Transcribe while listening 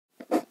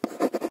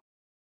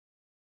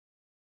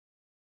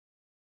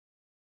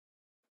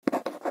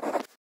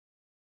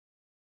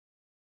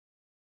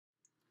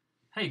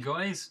Hey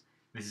guys,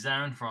 this is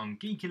Aaron from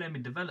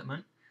Geeky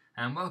Development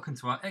and welcome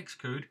to our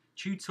Xcode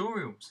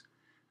tutorials.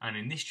 And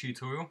in this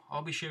tutorial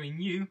I'll be showing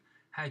you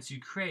how to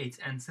create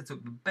and set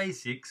up the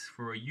basics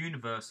for a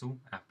universal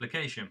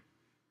application.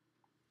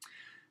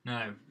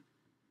 Now,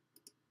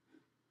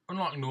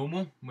 unlike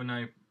normal, when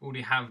I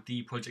already have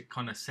the project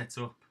kind of set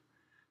up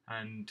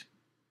and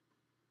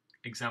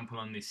example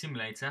on the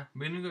simulator,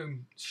 we're going to go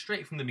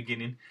straight from the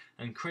beginning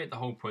and create the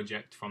whole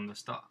project from the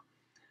start.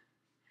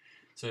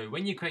 So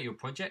when you create your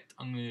project,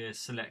 I'm going to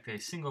select a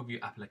single view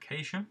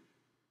application,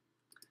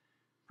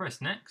 press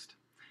next,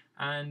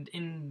 and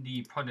in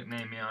the product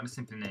name here, I'll just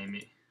simply name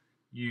it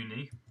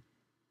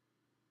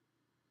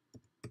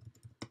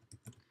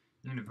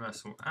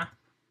Universal App,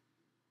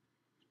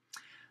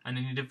 and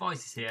in the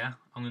devices here,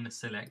 I'm going to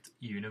select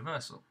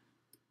Universal.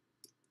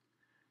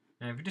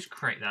 Now if you just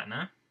create that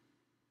now,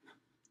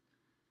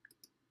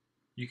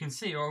 you can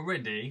see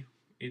already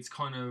it's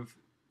kind of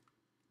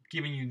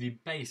giving you the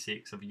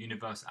basics of a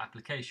universal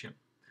application.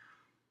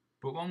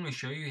 But what I'm going to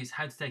show you is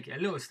how to take it a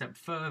little step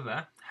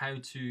further, how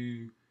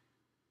to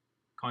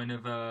kind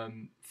of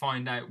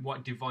find out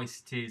what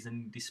device it is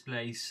and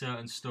display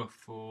certain stuff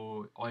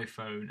for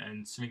iPhone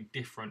and something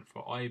different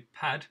for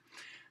iPad,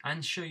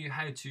 and show you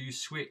how to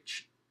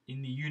switch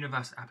in the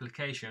universal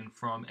application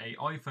from an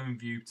iPhone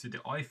view to the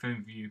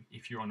iPhone view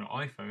if you're on an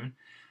iPhone,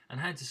 and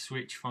how to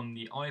switch from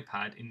the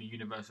iPad in the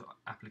universal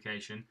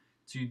application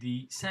to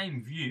the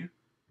same view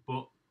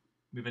but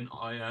with an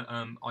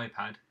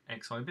iPad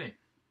XIB.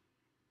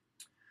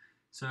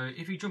 So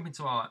if you jump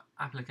into our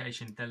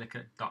application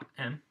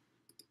delegate.m,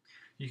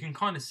 you can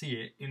kind of see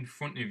it in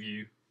front of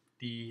you,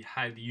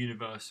 how the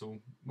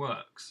universal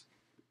works.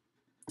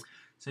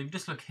 So if you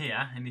just look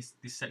here in this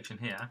section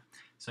here,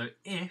 so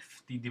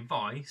if the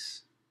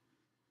device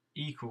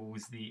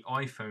equals the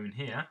iPhone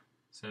here,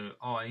 so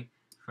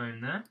iPhone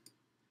there,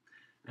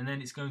 and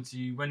then it's going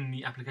to, when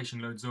the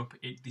application loads up,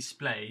 it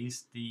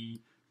displays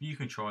the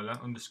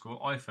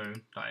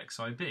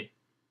viewcontroller_iPhone.xib.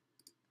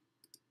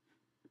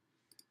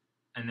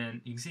 And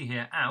then you can see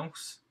here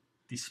else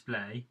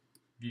display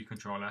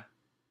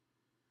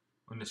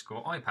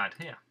viewcontroller_iPad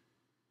here.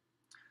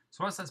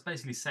 So what that's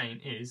basically saying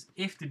is,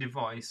 if the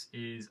device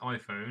is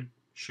iPhone,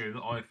 show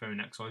the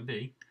iPhone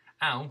XIB.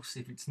 Else,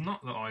 if it's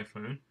not the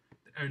iPhone,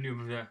 the only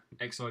other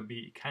XIB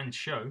it can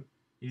show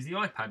is the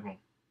iPad one,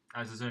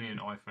 as there's only an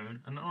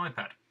iPhone and an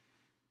iPad.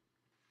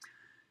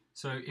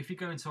 So if you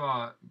go into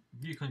our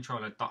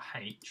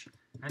viewcontroller.h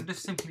and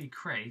just simply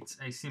create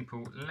a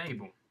simple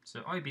label.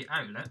 So IB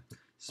outlet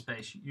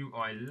space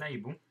UI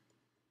label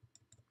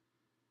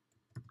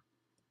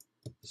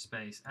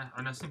space,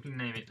 and I'll simply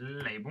name it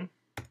label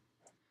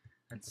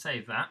and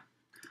save that.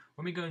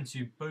 When we go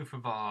into both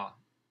of our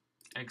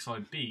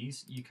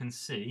XIBs, you can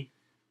see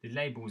the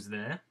labels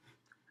there,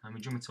 and we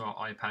jump into our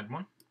iPad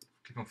one,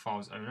 click on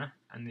Files Owner,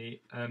 and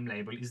the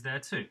label is there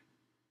too.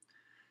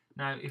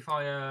 Now if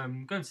I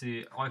go into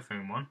the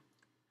iPhone one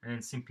and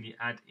then simply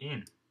add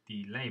in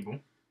the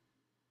label,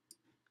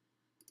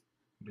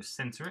 just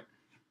center it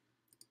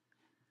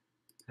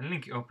and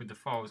link it up with the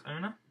Files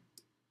Owner,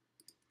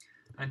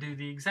 and do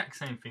the exact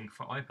same thing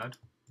for iPad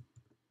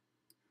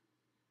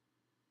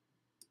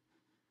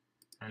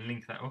and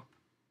link that up.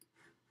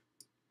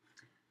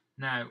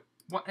 Now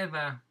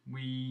whatever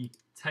we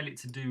tell it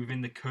to do within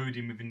the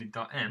coding within the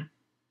 .m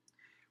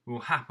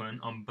will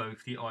happen on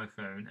both the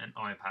iPhone and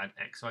iPad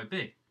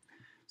XIB.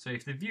 So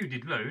if the view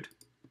did load,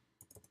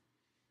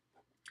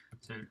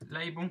 so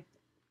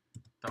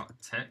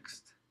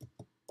label.text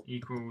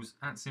equals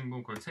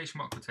 @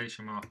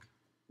 quotation mark,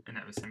 and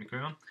that was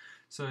semicolon.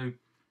 So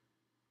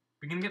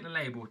we're going to get the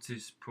label to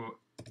put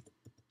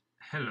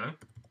hello,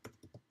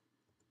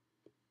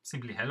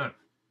 simply hello.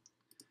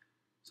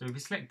 So if we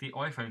select the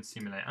iPhone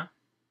simulator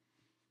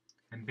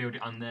and build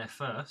it on there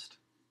first,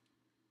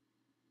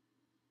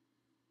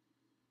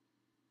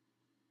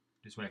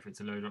 just wait for it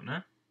to load up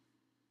now.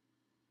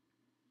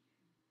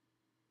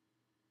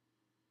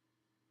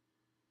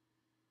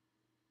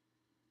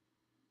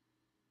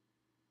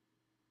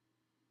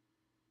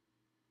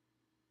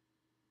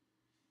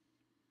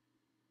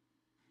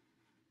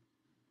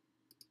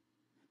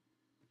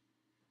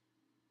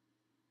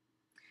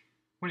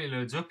 When it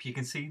loads up, you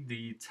can see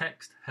the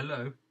text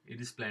hello is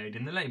displayed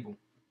in the label.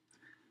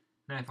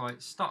 Now if I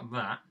stop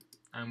that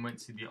and went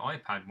to the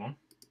iPad one,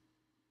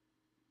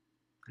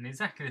 and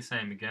exactly the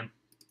same again,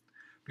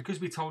 because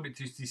we told it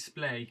to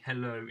display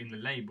hello in the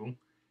label,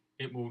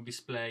 it will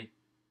display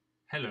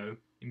hello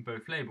in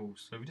both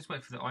labels. So we just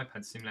wait for the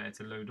iPad simulator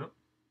to load up.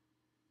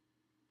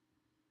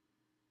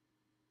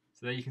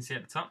 So there you can see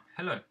at the top,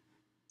 hello.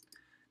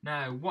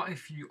 Now what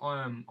if you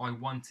I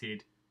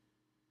wanted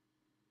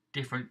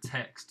different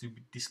text to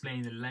display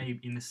in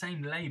the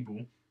same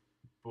label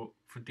but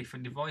for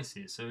different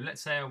devices? So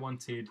let's say I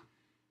wanted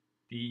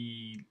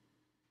the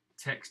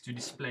text to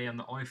display on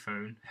the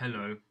iPhone,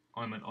 hello,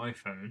 I'm an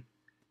iPhone,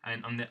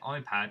 and on the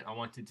iPad I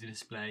wanted to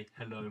display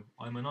hello,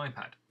 I'm an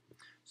iPad.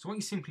 So what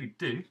you simply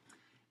do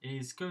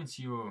is go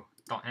into your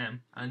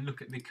 .m and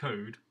look at the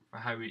code for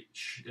how it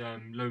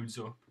loads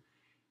up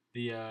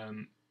the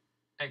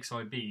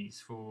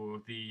XIBs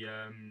for the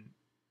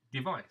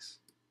device.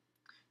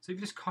 So if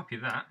you just copy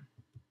that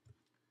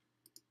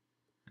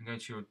and go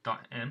to your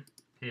 .m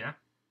here,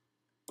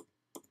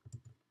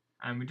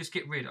 and we just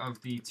get rid of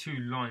the 2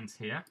 lines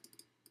here.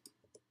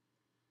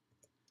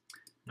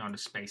 Now I'll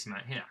just space them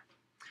out here.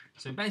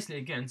 So basically,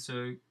 again,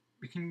 so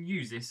we can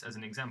use this as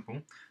an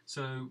example.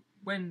 So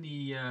when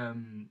the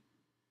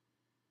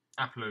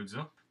app loads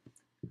up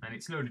and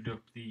it's loaded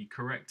up the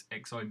correct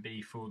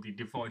XIB for the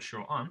device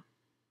you're on,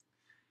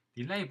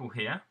 the label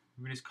here,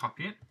 we just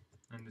copy it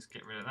and just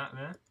get rid of that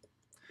there.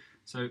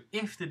 So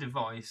if the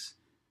device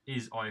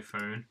is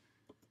iPhone,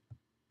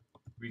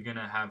 we're going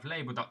to have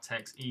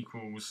label.text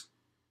equals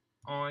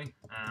I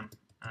am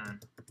an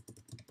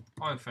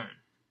iPhone.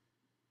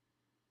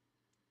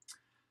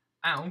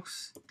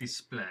 Else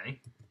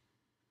display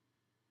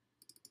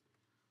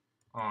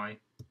I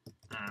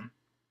am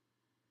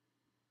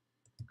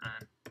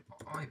an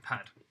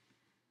iPad.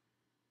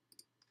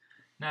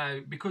 Now,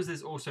 because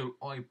there's also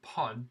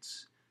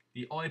iPods,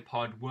 the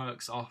iPod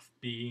works off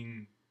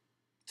being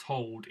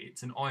told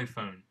it's an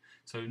iPhone.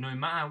 So no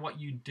matter what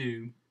you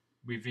do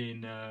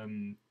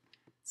within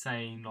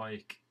saying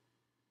like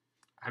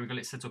how we got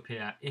it set up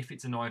here, if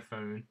it's an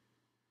iPhone,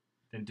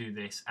 then do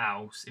this.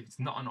 Else, if it's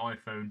not an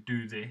iPhone,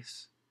 do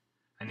this.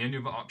 And the only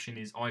other option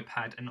is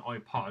iPad and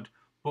iPod,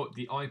 but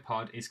the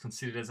iPod is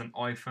considered as an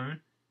iPhone,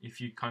 if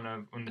you kind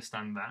of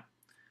understand that.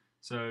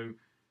 So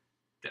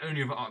the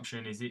only other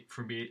option is it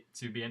for it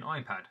to be an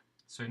iPad.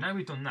 So now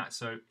we've done that.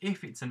 So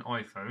if it's an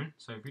iPhone,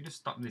 so if we just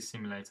stop this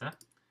simulator,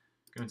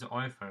 go into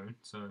iPhone,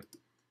 so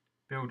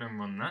build and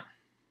run that.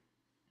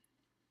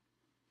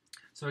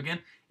 So again,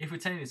 if we're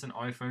telling it's an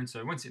iPhone,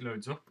 so once it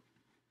loads up,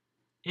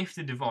 if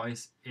the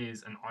device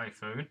is an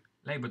iPhone,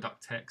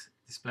 label.text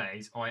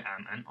displays I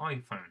am an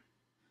iPhone.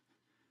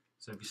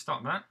 So if we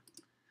stop that,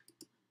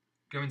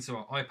 go into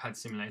our iPad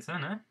simulator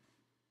now.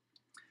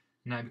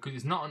 Now, because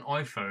it's not an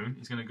iPhone,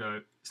 it's going to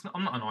go,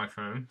 I'm not an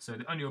iPhone, so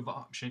the only other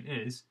option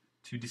is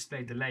to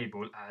display the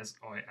label as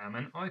I am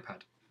an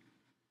iPad.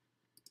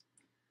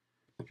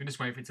 You can just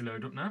wait for it to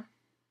load up now.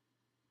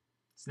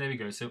 So there we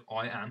go, so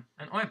I am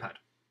an iPad.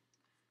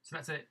 So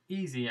that's an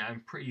easy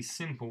and pretty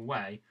simple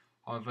way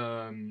of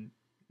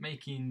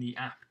making the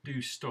app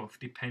do stuff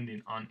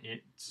depending on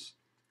its,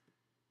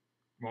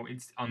 well,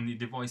 it's on the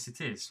device it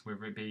is,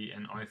 whether it be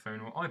an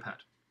iPhone or iPad.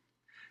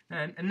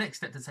 Then a next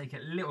step to take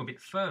it a little bit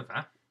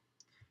further,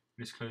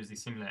 just close the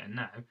simulator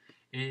now,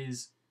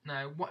 is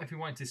now what if we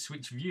wanted to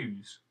switch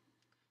views?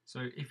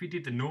 So if we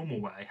did the normal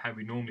way, how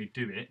we normally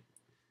do it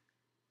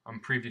on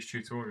previous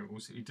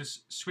tutorials, you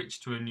just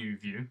switch to a new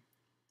view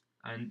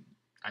and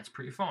that's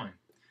pretty fine.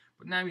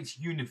 But now it's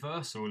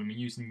universal and we're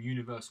using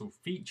universal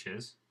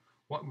features.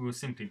 What we will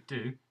simply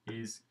do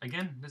is,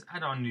 again, let's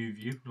add our new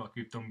view like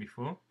we've done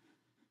before.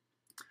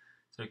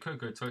 So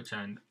Cocoa Touch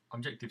and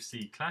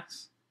Objective-C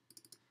class.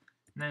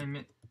 Name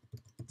it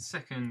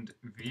second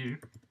view.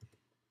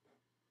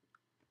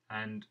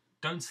 And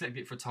don't select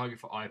it for target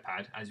for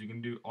iPad, as you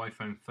can do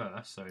iPhone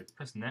first. So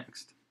press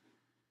next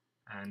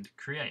and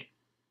create.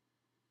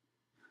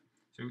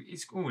 So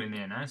it's all in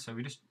there now. So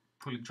we just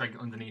drag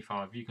it underneath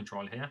our view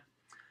controller here.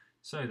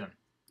 So then,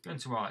 go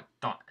into our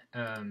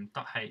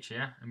 .h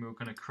here, and we're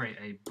going to create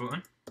a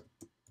button.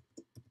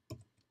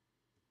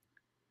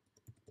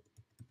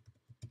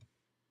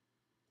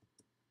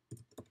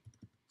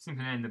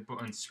 Simply name the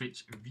button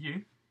switch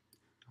view.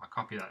 I'll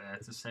copy that there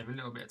to save a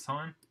little bit of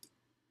time.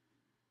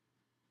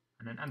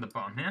 And then add the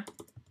bottom here.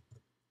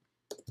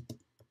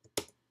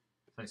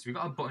 So we've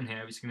got a button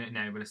here which is going to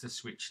enable us to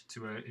switch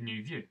to a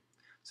new view.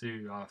 So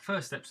our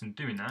first steps in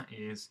doing that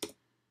is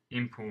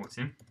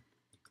importing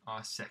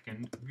our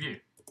second view.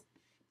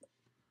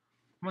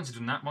 Once we've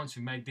done that, once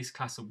we've made this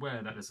class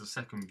aware that there's a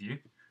second view,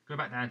 go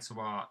back down to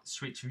our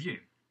switch view.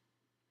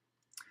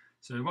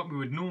 So what we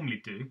would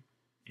normally do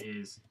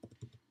is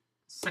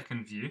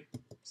second view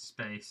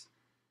space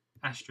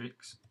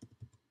asterisk,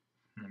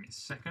 name it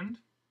second,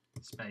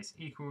 space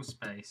equals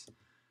space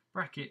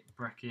bracket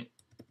bracket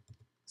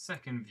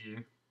second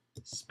view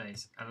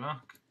space alloc.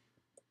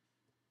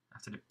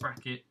 After the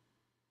bracket,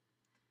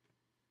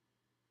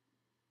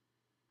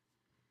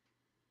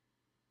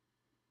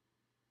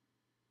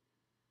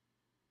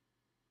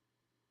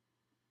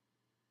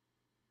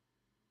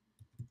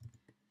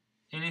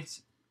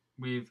 init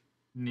with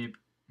nib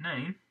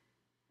name,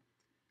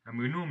 and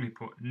we normally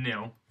put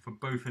nil for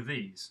both of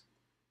these.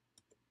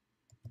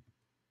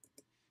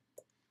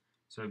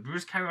 So we'll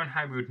just carry on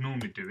how we would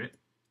normally do it,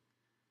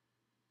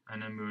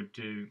 and then we would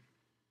do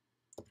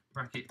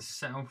bracket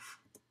self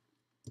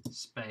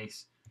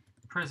space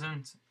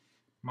present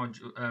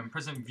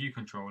present view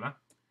controller,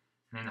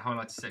 and in the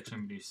highlighted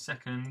section we do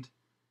second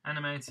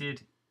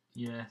animated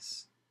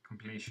yes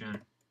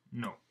completion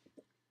no,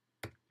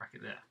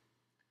 bracket there.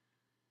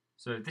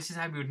 So this is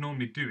how we would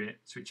normally do it,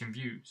 switching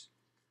views.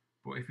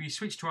 But if we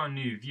switch to our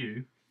new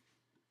view,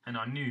 and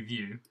our new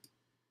view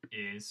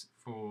is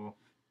for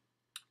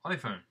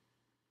iPhone.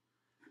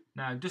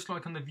 Now, just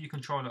like on the view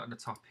controller at the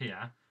top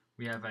here,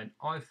 we have an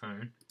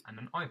iPhone and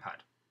an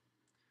iPad.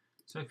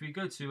 So if we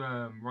go to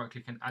right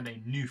click and add a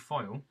new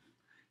file,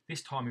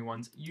 this time we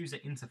want user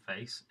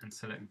interface and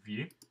select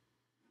view.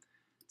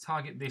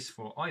 Target this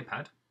for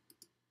iPad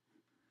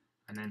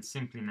and then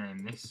simply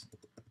name this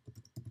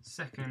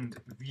second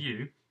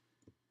view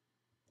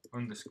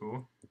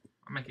underscore.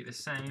 I'll make it the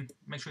same,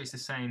 make sure it's the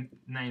same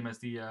name as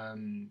the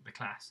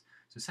class.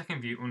 So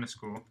second view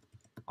underscore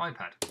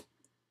iPad.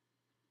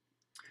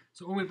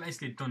 So all we've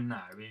basically done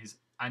now is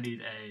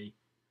added a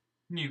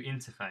new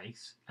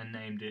interface and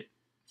named it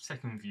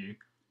second view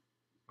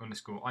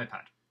underscore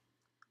iPad.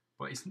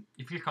 But it's,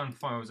 if you click on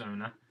files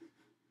owner,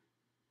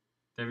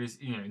 there is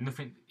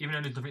nothing, even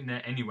though there's nothing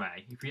there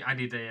anyway. If we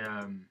added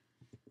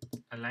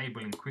a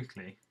label in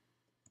quickly,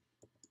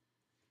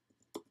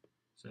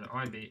 so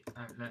IB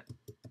outlet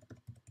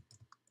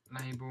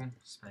label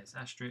space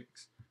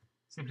asterisk,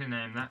 simply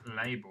name that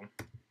label,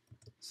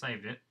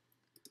 saved it.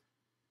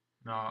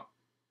 Now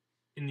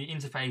in the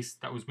interface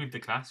that was with the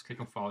class, click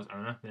on files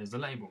owner, there's the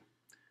label.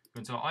 Go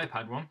into our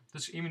iPad one,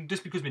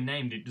 just because we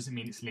named it doesn't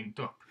mean it's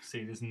linked up.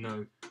 See, there's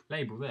no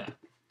label there.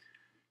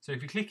 So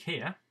if we click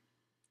here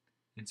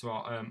into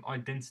our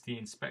identity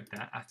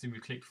inspector after we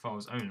clicked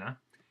files owner,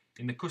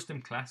 in the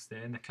custom class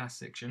there in the class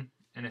section,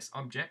 NS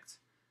object,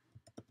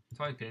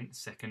 type in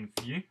second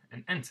view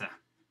and enter.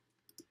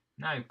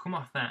 Now come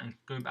off that and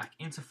go back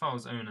into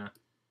files owner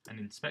and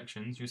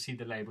inspections, you'll see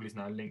the label is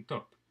now linked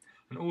up.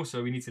 And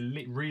also we need to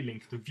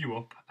relink the view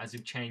up as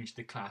we've changed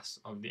the class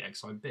of the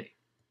XIB.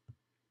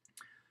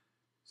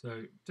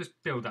 So just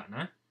build that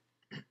now.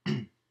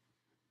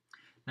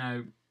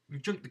 Now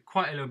we've jumped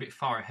quite a little bit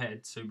far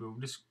ahead, so we'll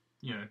just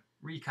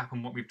recap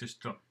on what we've just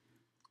done.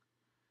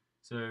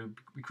 So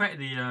we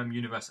created the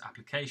universal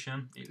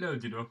application, it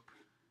loaded up.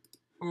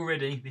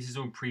 Already this is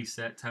all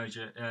preset, tells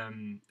you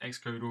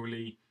Xcode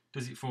already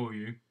does it for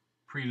you,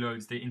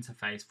 preloads the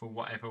interface for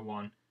whatever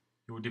one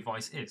your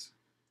device is.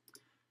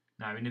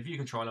 Now in the view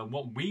controller,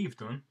 what we've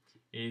done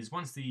is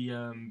once the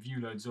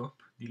view loads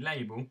up, the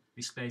label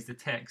displays the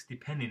text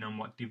depending on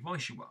what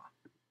device you are.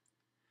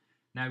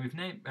 Now we've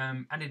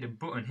added a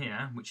button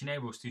here which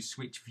enables us to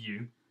switch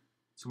view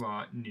to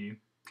our new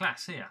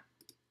class here.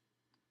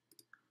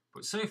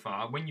 But so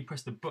far, when you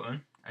press the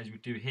button, as we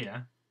do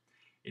here,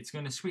 it's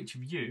going to switch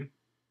view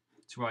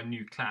to our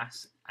new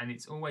class, and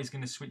it's always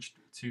going to switch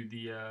to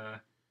the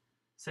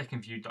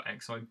second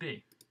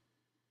view.xib.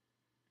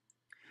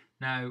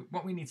 Now,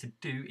 what we need to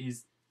do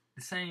is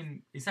the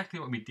same, exactly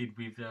what we did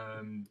with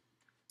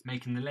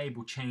making the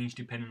label change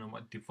depending on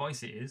what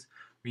device it is.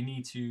 We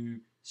need to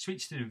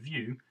switch to the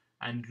view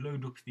and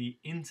load up the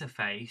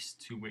interface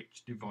to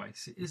which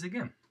device it is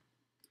again.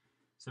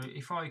 So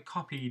if I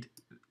copied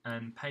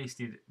and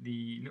pasted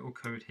the little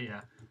code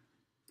here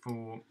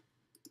for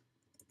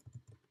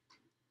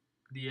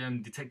the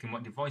detecting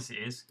what device it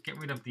is, get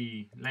rid of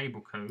the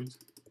label codes,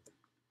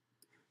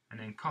 and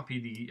then copy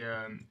the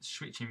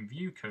switching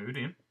view code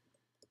in.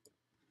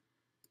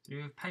 So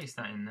you paste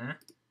that in there,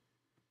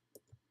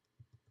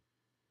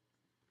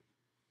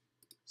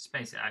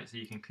 space it out so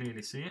you can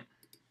clearly see it.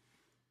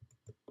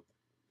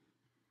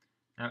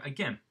 Now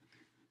again,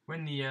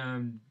 when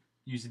the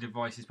user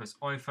device is press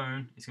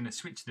iPhone, it's going to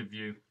switch to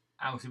view,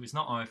 else if it's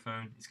not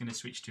iPhone, it's going to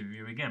switch to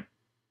view again.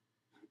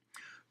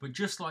 But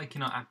just like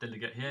in our app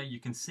delegate here, you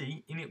can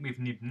see in it with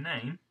nib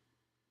name,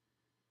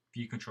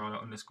 view controller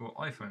underscore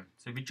iPhone.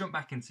 So if we jump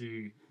back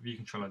into view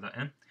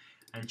controller.m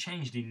and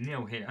change the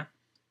nil here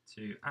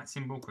to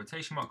 @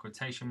 quotation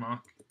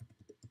mark,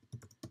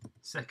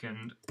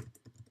 second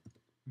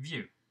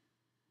view.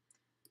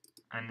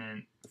 And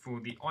then for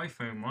the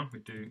iPhone one, we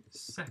do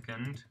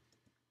second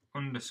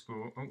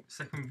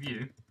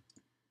view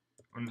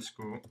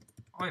underscore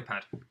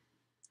iPad.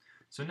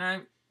 So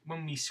now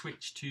when we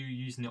switch to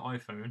using the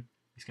iPhone,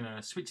 it's going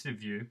to switch the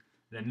view,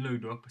 then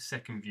load up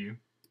second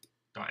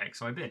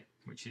view.xib,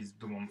 which is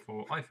the one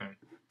for iPhone.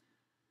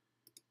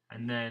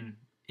 And then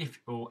if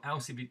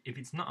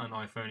it's not an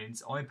iPhone,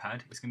 it's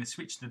iPad, it's going to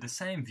switch to the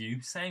same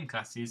view, same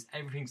classes,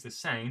 everything's the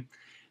same,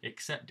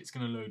 except it's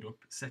going to load up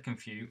second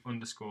view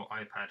underscore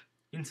iPad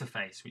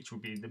interface, which will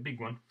be the big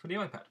one for the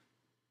iPad.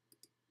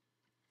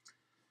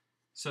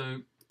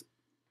 So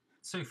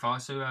far,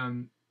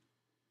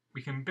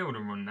 we can build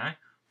and run now,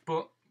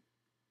 but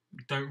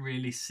don't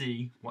really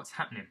see what's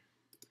happening.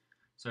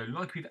 So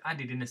like we've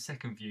added in the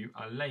second view,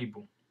 our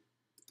label.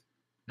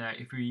 Now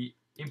if we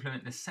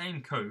implement the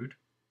same code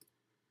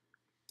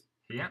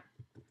here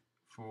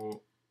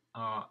for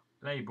our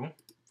label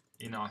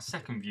in our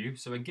second view,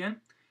 so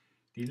again,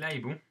 the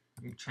label,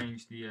 we'll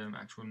change the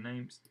actual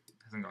names, it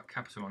hasn't got a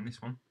capital on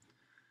this one.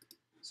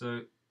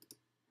 So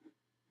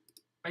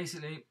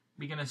basically,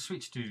 we're going to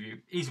switch to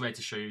view. Easy way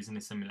to show you is in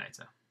the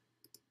simulator.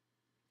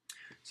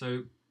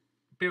 So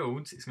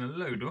builds, it's going to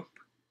load up.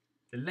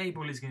 The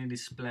label is going to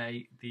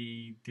display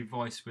the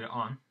device we're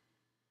on.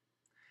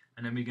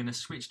 And then we're going to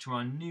switch to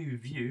our new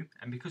view.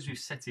 And because we've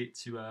set it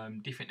to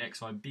different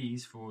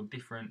XIBs for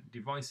different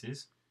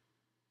devices,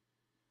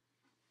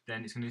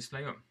 then it's going to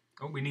display up.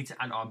 Oh, we need to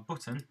add our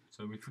button.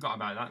 So we forgot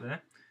about that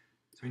there.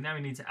 So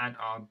we need to add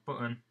our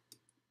button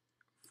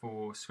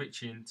for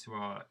switching to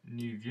our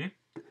new view.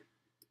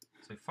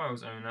 So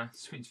files owner,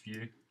 switch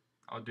view,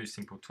 I'll do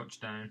simple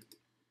touchdown,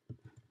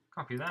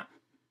 copy that,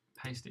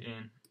 paste it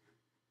in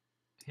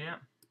here,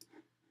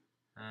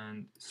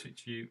 and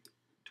switch view,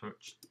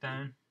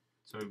 touchdown.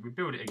 So we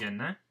build it again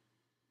now.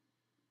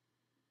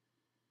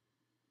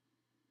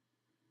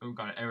 Oh,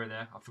 got an error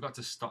there. I forgot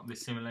to stop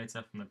this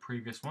simulator from the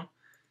previous one.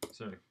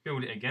 So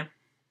build it again.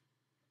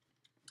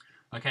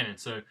 Okay then,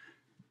 so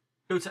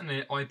built it on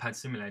the iPad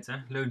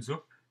simulator, loads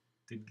up,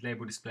 the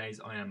label displays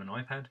I am an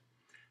iPad.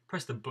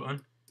 Press the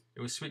button, it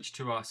will switch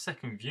to our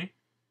second view.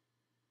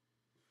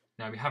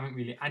 Now we haven't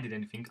really added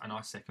anything on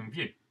our second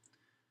view.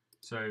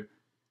 So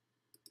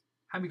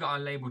having got our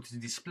label to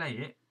display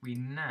it, we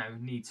now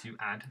need to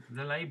add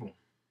the label.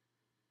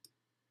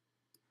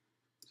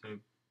 So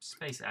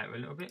space it out a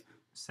little bit,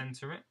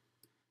 center it.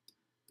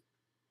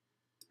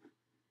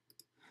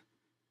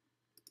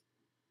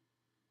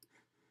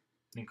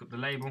 Link up the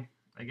label,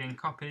 again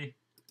copy,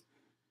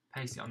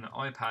 paste it on the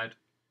iPad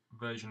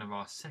version of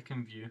our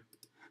second view.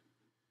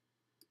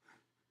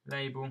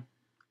 Label,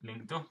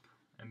 linked up,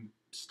 and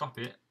stop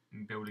it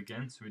and build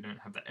again so we don't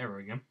have that error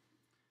again.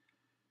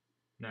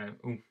 Now,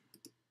 oh,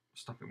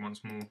 stop it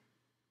once more.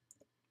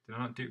 Did I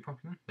not do it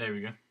properly? There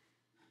we go.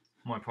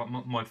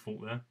 My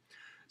fault there.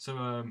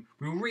 So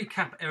we'll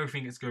recap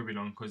everything that's going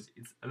on because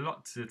it's a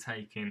lot to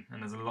take in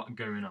and there's a lot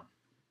going on.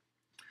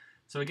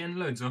 So again,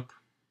 loads up,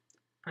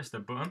 press the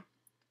button.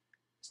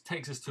 This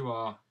takes us to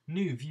our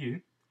new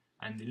view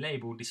and the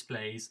label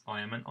displays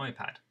I am an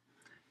iPad.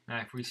 Now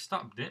if we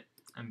stopped it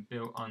and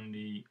built on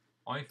the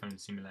iPhone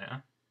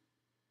simulator,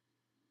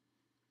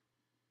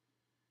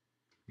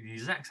 the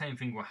exact same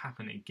thing will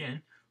happen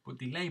again, but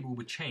the label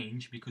will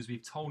change because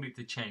we've told it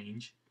to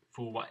change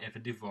for whatever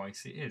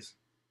device it is.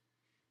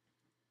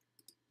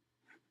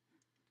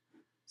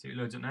 So it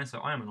loads up now, so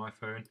I am an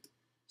iPhone,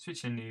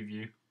 switch to new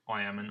view,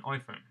 I am an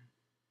iPhone.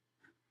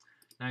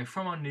 Now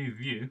from our new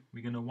view,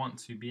 we're going to want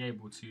to be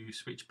able to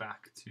switch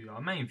back to our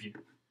main view.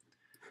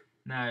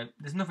 Now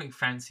there's nothing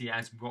fancy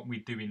as what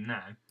we're doing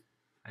now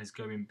as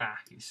going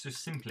back, it's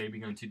just simply we're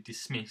going to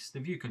dismiss the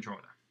view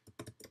controller.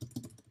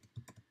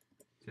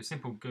 So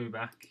simple go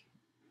back,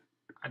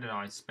 add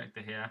an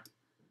inspector here,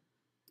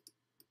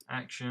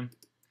 action.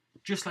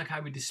 Just like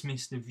how we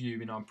dismissed the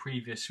view in our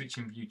previous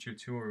switching view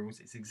tutorials,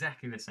 it's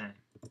exactly the same.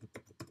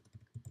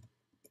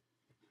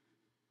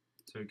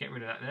 So get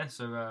rid of that there.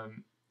 So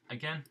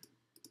again,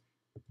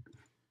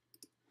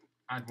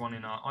 add one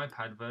in our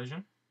iPad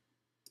version,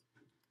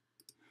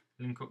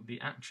 link up the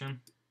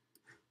action,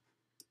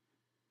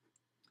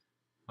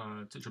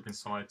 touch up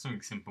inside,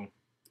 something simple.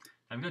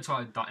 Now we go to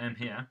our .m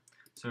here.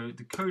 So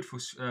the code for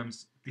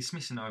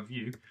dismissing our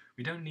view,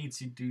 we don't need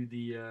to do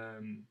the,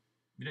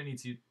 we don't need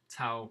to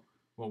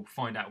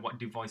find out what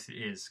device it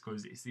is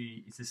because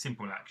it's a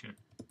simple action.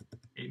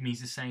 It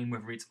means the same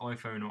whether it's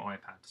iPhone or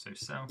iPad. So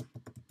self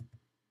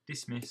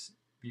dismiss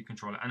view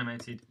controller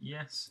animated,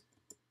 yes,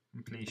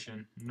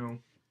 completion, null,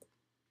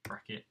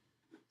 bracket,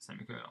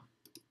 semicolon.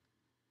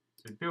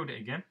 So build it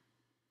again.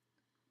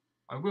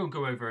 I will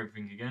go over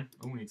everything again.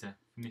 I will need to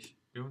finish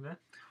build there.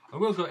 I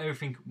will go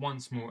everything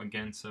once more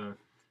again, so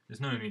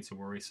there's no need to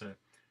worry. So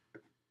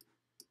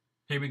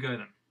here we go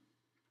then.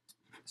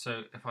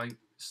 So if I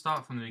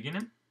start from the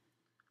beginning,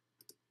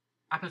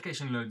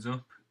 application loads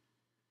up.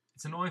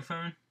 It's an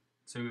iPhone,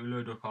 so it will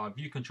load up our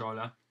view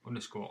controller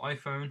underscore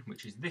iPhone,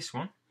 which is this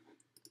one,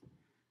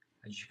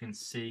 as you can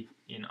see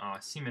in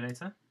our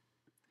simulator.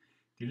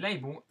 The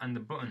label and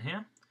the button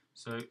here.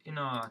 So in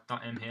our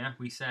 .m here,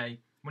 we say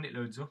when it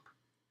loads up,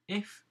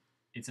 if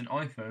it's an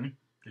iPhone,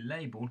 the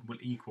label will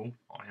equal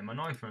I am an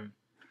iPhone.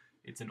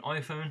 It's an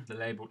iPhone, the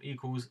label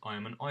equals I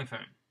am an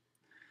iPhone.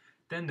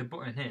 Then the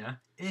button here,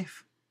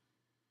 if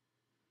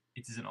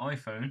it is an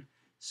iPhone,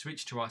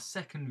 switch to our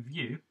second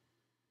view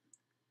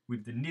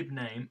with the nib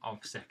name of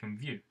second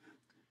view.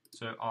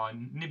 So our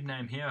nib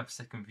name here of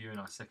second view in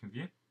our second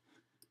view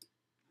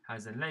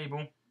has a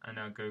label, and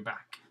I'll go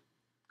back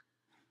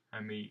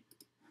and we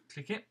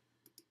click it,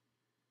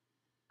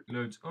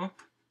 loads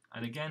up,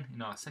 and again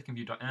in our second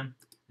view.m,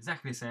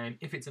 exactly the same.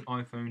 If it's an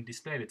iPhone,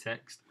 display the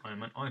text I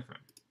am an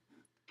iPhone.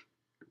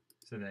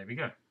 So there we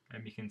go,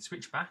 and we can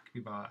switch back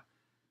with our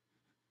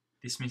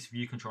dismiss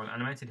view controller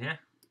animated here,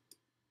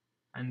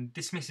 and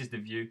dismisses the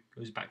view,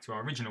 goes back to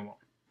our original one.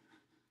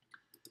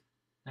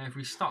 Now if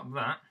we stop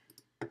that,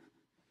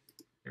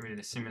 get rid of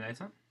the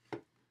simulator,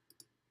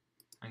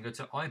 and go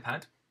to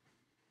iPad,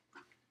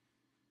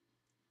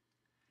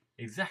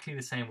 exactly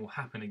the same will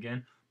happen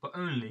again, but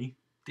only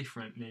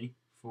differently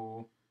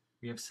for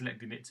we have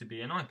selected it to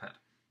be an iPad.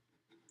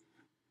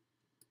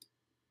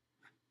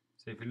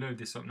 So if we load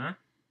this up now,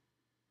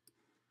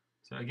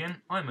 so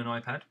again, I'm an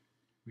iPad.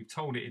 We've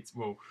told it it's,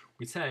 well,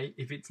 we say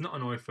if it's not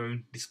an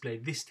iPhone, display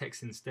this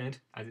text instead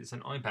as it's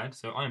an iPad.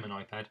 So I'm an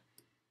iPad.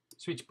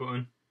 Switch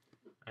button,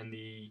 and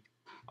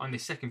on the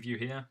second view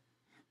here,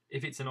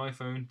 if it's an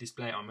iPhone,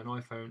 display I'm an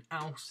iPhone,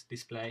 else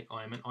display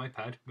I am an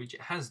iPad, which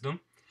it has done.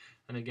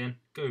 And again,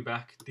 go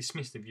back,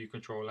 dismiss the view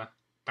controller,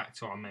 back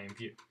to our main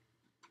view.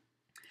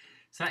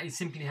 So that is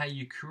simply how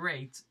you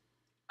create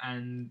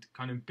and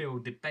kind of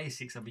build the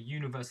basics of a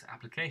universal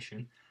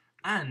application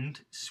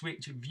and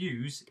switch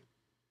views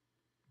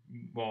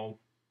while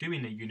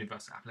doing a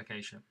universal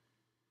application.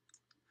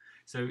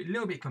 So a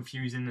little bit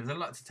confusing, there's a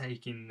lot to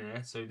take in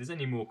there. So if there's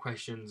any more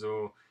questions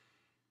or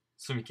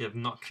something you have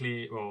not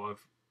clear or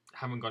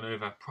haven't gone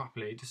over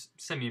properly, just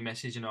send me a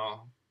message and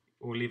or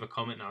leave a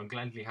comment and I'll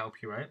gladly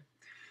help you out.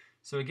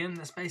 So again,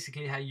 that's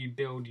basically how you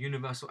build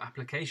universal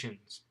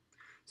applications.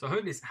 So I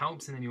hope this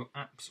helps in your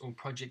apps or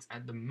projects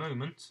at the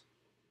moment.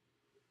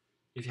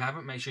 If you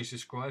haven't, make sure you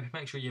subscribe,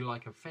 make sure you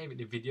like and favourite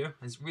the video,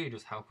 as it really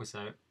does help us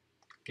out,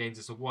 gains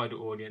us a wider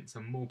audience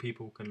and more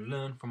people can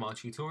learn from our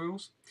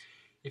tutorials.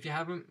 If you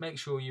haven't, make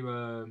sure you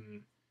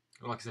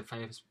like us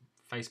on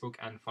Facebook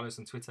and follow us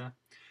on Twitter.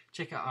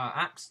 Check out our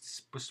apps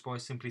just by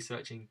simply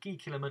searching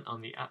Geeky Lemon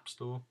on the App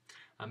Store.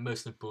 And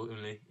most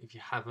importantly, if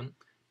you haven't,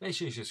 make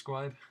sure you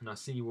subscribe, and I'll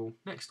see you all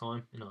next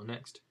time in our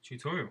next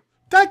tutorial.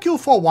 Thank you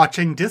for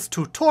watching this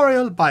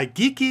tutorial by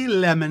Geeky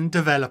Lemon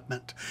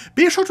Development.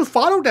 Be sure to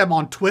follow them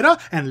on Twitter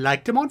and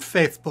like them on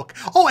Facebook.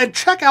 Oh, and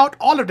check out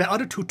all of their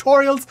other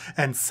tutorials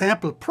and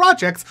sample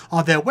projects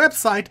on their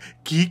website,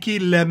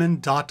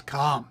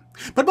 geekylemon.com.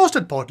 But most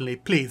importantly,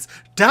 please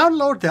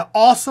download their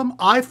awesome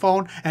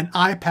iPhone and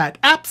iPad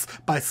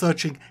apps by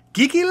searching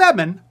Geeky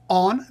Lemon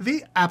on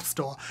the App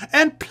Store.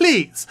 And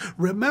please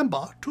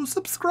remember to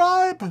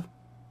subscribe.